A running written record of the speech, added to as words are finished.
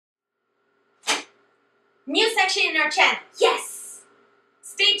New section in our channel, yes!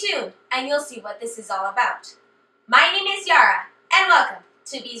 Stay tuned and you'll see what this is all about. My name is Yara and welcome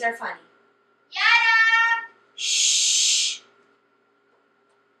to Bees Are Funny. Yara! Shh!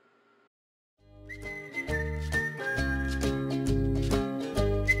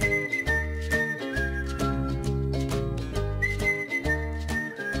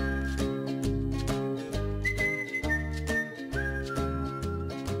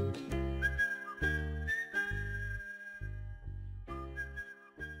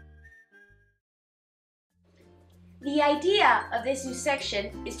 The idea of this new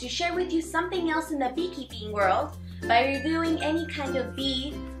section is to share with you something else in the beekeeping world by reviewing any kind of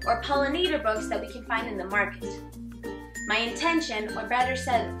bee or pollinator books that we can find in the market. My intention, or better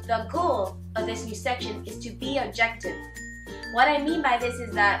said, the goal of this new section is to be objective. What I mean by this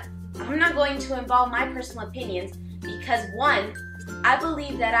is that I'm not going to involve my personal opinions because one, I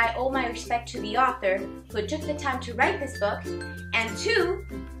believe that I owe my respect to the author who took the time to write this book, and two,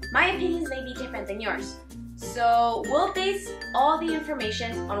 my opinions may be different than yours. So we'll base all the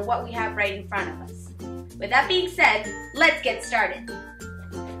information on what we have right in front of us. With that being said, let's get started.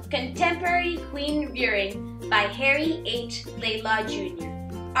 Contemporary Queen Rearing by Harry H. Laidlaw Jr.,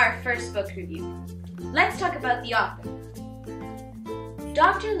 our first book review. Let's talk about the author.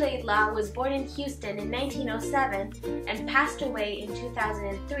 Dr. Laidlaw was born in Houston in 1907 and passed away in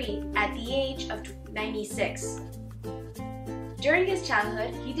 2003 at the age of 96. During his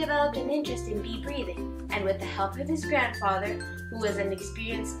childhood, he developed an interest in bee breeding, and with the help of his grandfather, who was an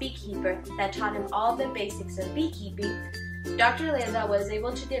experienced beekeeper that taught him all the basics of beekeeping, Dr. Laidlaw was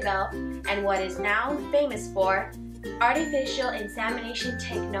able to develop, and what is now famous for, artificial insemination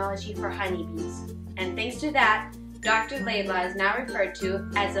technology for honeybees. And thanks to that, Dr. Laidlaw is now referred to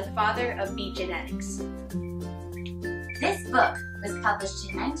as the father of bee genetics. This book was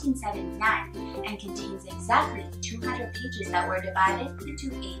published in 1979 and contains exactly 200 pages that were divided into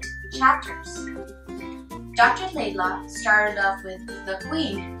 8 chapters. Dr. Laidlaw started off with the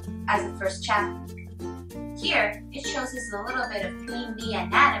Queen as the first chapter. Here, it shows us a little bit of queen bee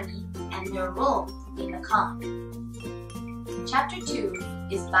anatomy and their role in the colony. Chapter 2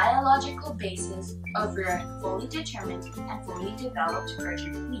 is biological basis of rearing fully determined and fully developed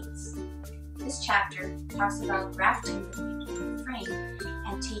virgin queens. This chapter talks about grafting the queen in the frame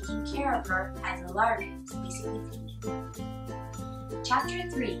and taking care of her as a larvae, basically feeding her. Chapter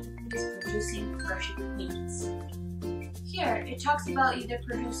 3 is producing virgin queens. Here, it talks about either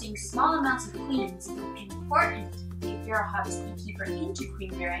producing small amounts of queens, important if you're a hobbyist beekeeper into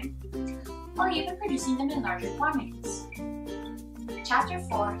queen rearing, or even producing them in larger quantities. Chapter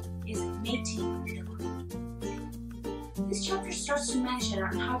 4 is mating the queen. This chapter starts to mention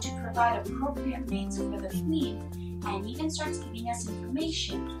on how to provide appropriate mates for the queen and even starts giving us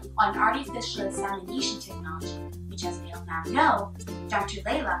information on artificial insemination technology, which, as we all now know, Dr.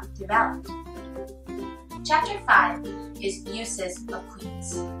 Laidlaw developed. Chapter 5 is uses of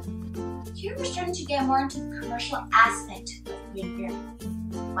queens. Here we're starting to get more into the commercial aspect of queen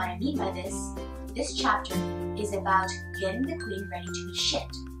rearing. What I mean by this chapter is about getting the queen ready to be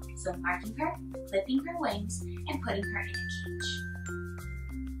shipped, so marking her, clipping her wings, and putting her in a cage.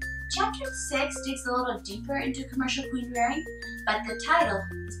 Chapter 6 digs a little deeper into commercial queen rearing, but the title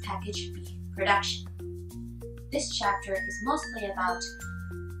is Packaged Bee Production. This chapter is mostly about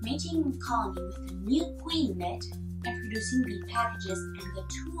maintaining a colony with a new queen knit and producing bee packages and the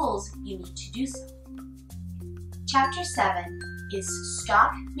tools you need to do so. Chapter 7 is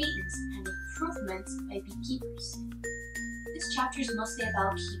stock maintenance and improvements by beekeepers. This chapter is mostly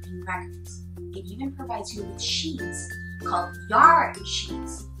about keeping records. It even provides you with sheets called Yara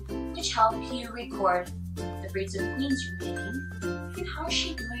sheets, which help you record the breeds of queens you're making and how is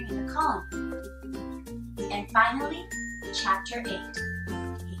she doing in the colony. And finally, Chapter 8,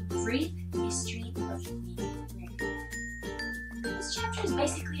 A Brief History of Queen Rearing. This chapter is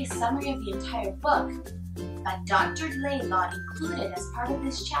basically a summary of the entire book, but Dr. Laidlaw included as part of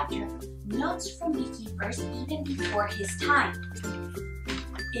this chapter notes from beekeepers even before his time.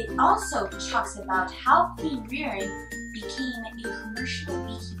 It also talks about how queen rearing became a commercial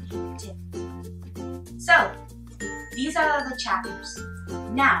beekeeping activity. So, these are the chapters.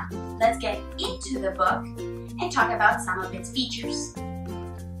 Now, let's get into the book and talk about some of its features.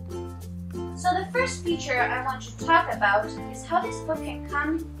 So the first feature I want to talk about is how this book can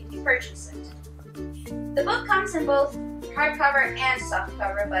come if you purchase it. The book comes in both hardcover and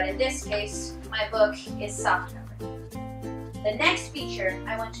softcover, but in this case, my book is softcover. The next feature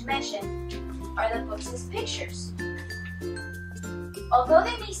I want to mention are the book's pictures. Although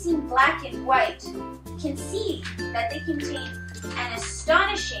they may seem black and white, you can see that they contain an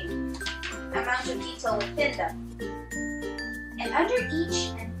astonishing amount of detail within them. And under each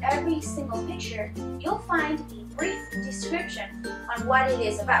and every single picture, you'll find a brief description on what it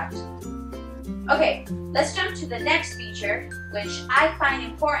is about. Okay, let's jump to the next feature, which I find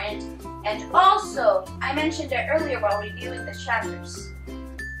important, and also I mentioned it earlier while reviewing the chapters.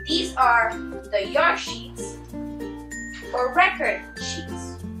 These are the Yara sheets, or record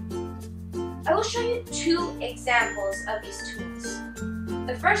sheets. I will show you two examples of these tools.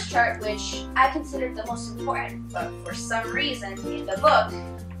 The first chart, which I consider the most important, but for some reason in the book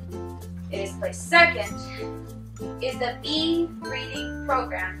it is placed second, is the bee breeding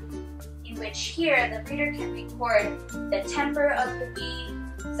program, in which here the reader can record the temper of the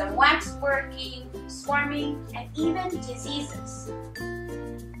bee, some wax working, swarming, and even diseases.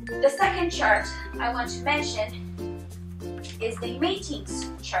 The second chart I want to mention is the mating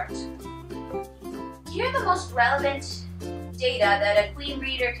chart. Here the most relevant data that a queen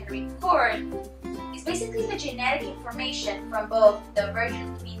reader can record is basically the genetic information from both the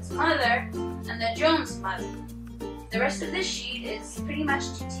virgin queen's mother and the drone's mother. The rest of this sheet is pretty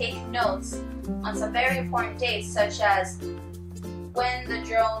much to take notes on some very important dates, such as when the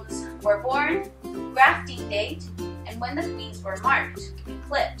drones were born, grafting date, and when the queens were marked and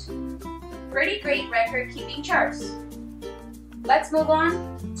clipped. Pretty great record-keeping charts. Let's move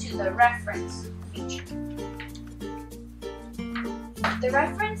on to the reference feature. The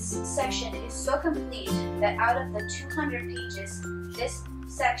reference section is so complete that out of the 200 pages, this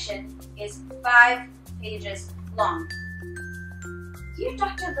section is 5 pages long. Here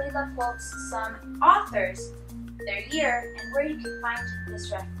Dr. Laidlaw quotes some authors, their year, and where you can find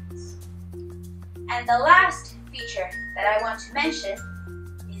this reference. And the last feature that I want to mention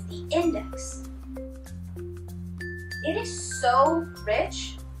is the index. It is so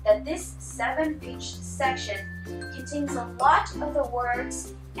rich that this 7-page section contains a lot of the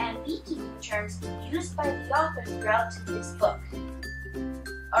words and beekeeping terms used by the author throughout this book.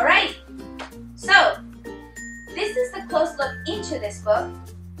 Alright, so this is the close look into this book.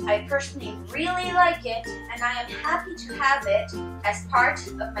 I personally really like it, and I am happy to have it as part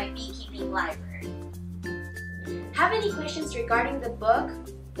of my beekeeping library. Have any questions regarding the book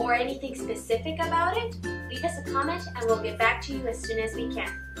or anything specific about it? Leave us a comment and we'll get back to you as soon as we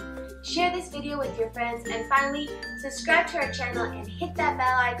can. Share this video with your friends, and finally, subscribe to our channel and hit that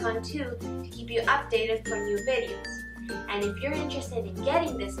bell icon too to keep you updated for new videos. And if you're interested in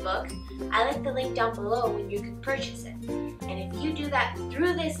getting this book, I left the link down below where you can purchase it. And if you do that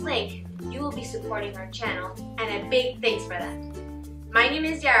through this link, you will be supporting our channel, and a big thanks for that. My name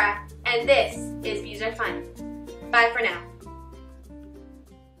is Yara, and this is Views Are Fun. Bye for now.